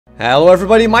Hello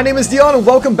everybody, my name is Dion and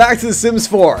welcome back to The Sims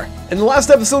 4. In the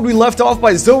last episode we left off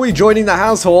by Zoe joining the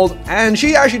household, and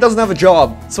she actually doesn't have a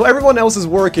job. So everyone else is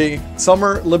working.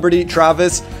 Summer, Liberty,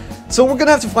 Travis. So we're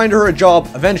gonna have to find her a job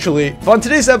eventually. But on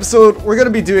today's episode, we're gonna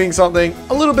be doing something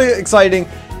a little bit exciting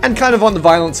and kind of on the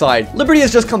violent side. Liberty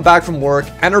has just come back from work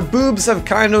and her boobs have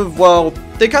kind of, well,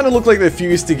 they kind of look like they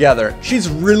fused together. She's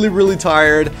really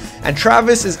tired and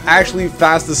Travis is actually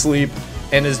fast asleep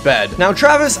in his bed. Now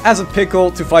Travis has a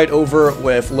pickle to fight over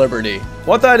with Liberty.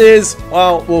 What that is,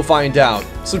 well, we'll find out.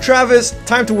 So Travis,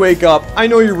 time to wake up. I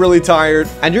know you're really tired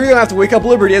and you're gonna have to wake up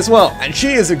Liberty as well. And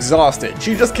she is exhausted.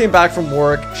 She just came back from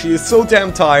work. She is so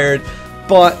damn tired,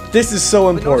 but this is so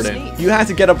important. You have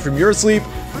to get up from your sleep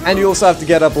and you also have to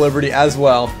get up Liberty as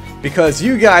well, because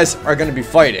you guys are going to be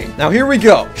fighting. Now here we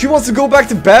go. She wants to go back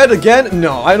to bed again?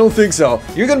 No, I don't think so.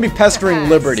 You're going to be pestering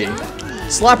Liberty.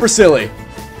 Slap her silly.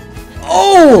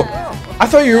 Oh! I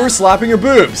thought you were slapping her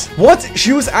boobs. What?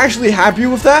 She was actually happy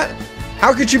with that?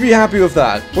 How could she be happy with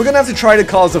that? We're going to have to try to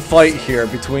cause a fight here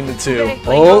between the two.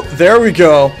 Oh, there we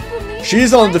go.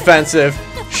 She's on the defensive.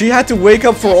 She had to wake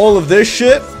up for all of this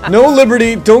shit? No,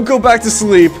 Liberty, don't go back to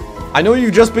sleep. I know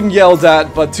you've just been yelled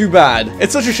at, but too bad.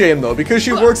 It's such a shame though, because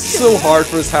she works so hard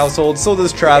for this household, so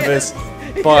does Travis.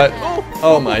 But,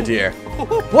 oh my dear.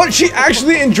 What? She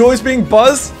actually enjoys being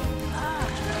buzzed?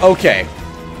 Okay.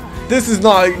 This is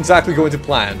not exactly going to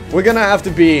plan. We're gonna have to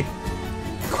be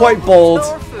quite bold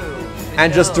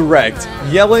and just direct.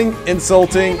 Yelling,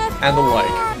 insulting, and the like.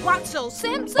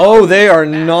 Oh, they are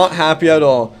not happy at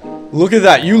all. Look at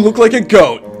that. You look like a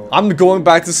goat. I'm going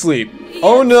back to sleep.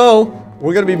 Oh no.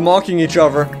 We're gonna be mocking each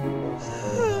other.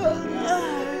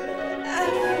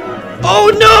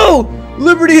 Oh no!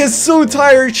 Liberty is so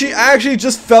tired, she actually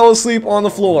just fell asleep on the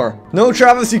floor. No,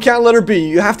 Travis, you can't let her be.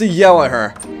 You have to yell at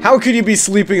her. How could you be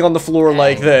sleeping on the floor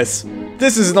like this?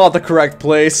 This is not the correct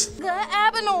place.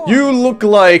 You look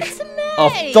like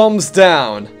a thumbs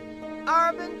down.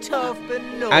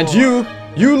 And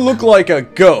you look like a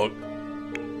goat.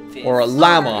 Or a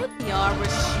llama.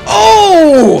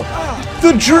 Oh!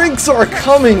 The drinks are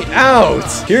coming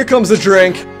out! Here comes the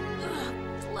drink.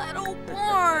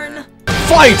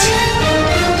 Fight!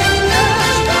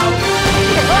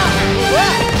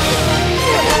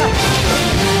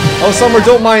 Oh, Summer,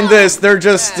 don't mind this. They're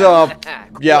just,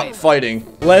 yeah, fighting.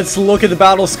 Let's look at the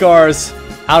battle scars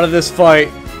out of this fight.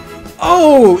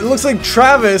 Oh, it looks like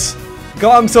Travis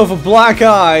got himself a black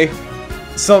eye,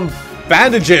 some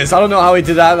bandages. I don't know how he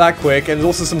did that quick, and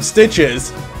also some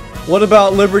stitches. What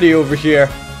about Liberty over here?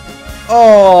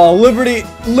 Oh, Liberty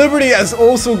has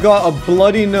also got a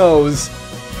bloody nose,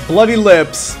 bloody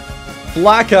lips,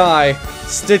 black eye,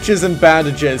 stitches and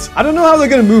bandages. I don't know how they're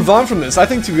gonna move on from this. I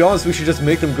think, to be honest, we should just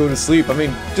make them go to sleep. I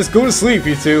mean, just go to sleep,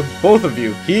 you two, both of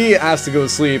you. He has to go to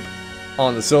sleep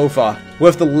on the sofa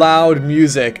with the loud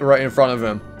music right in front of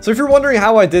him. So if you're wondering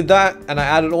how I did that, and I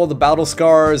added all the battle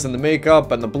scars, and the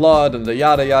makeup, and the blood, and the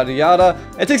yada yada yada,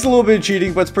 it takes a little bit of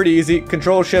cheating, but it's pretty easy.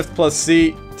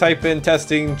 Control-Shift+C, type in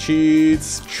testing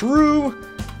cheats true.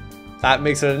 That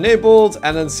makes it enabled,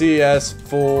 and then CES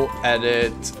full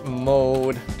edit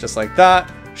mode, just like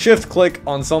that. Shift-click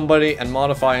on somebody and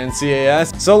modify in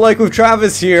CAS. So like with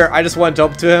Travis here, I just went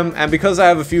up to him, and because I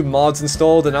have a few mods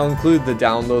installed, and I'll include the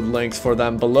download links for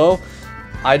them below,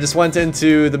 I just went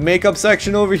into the makeup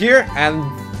section over here, and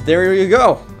there you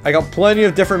go. I got plenty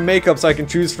of different makeups I can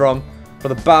choose from for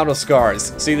the battle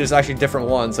scars. See, there's actually different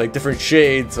ones, like different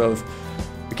shades of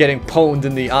getting pwned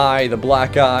in the eye, the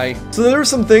black eye. So there were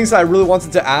some things I really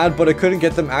wanted to add, but I couldn't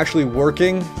get them actually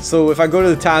working. So if I go to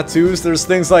the tattoos, there's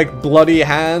things like bloody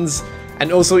hands,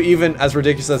 and also, even as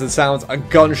ridiculous as it sounds, a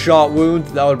gunshot wound.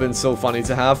 That would have been so funny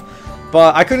to have.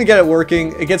 But I couldn't get it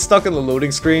working. It gets stuck in the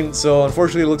loading screen, so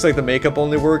unfortunately it looks like the makeup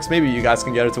only works. Maybe you guys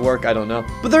can get it to work, I don't know.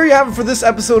 But there you have it for this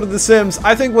episode of The Sims.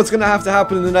 I think what's gonna have to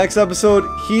happen in the next episode,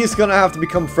 he's gonna have to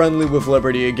become friendly with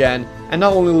Liberty again. And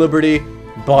not only Liberty,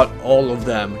 but all of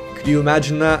them. Could you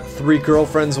imagine that? 3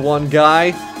 girlfriends, 1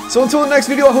 guy. So until the next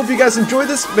video, I hope you guys enjoyed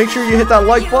this. Make sure you hit that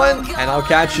like button, and I'll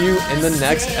catch you in the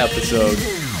next episode.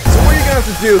 So what you're gonna have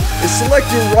to do is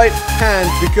select your right hand,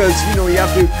 because, you know, you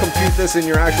have to compute this in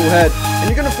your actual head, and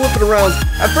you're gonna flip it around.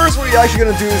 At first, what you're actually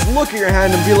gonna do is look at your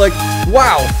hand and be like,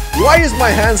 wow, why is my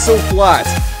hand so flat?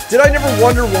 Did I never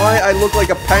wonder why I look like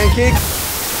a pancake?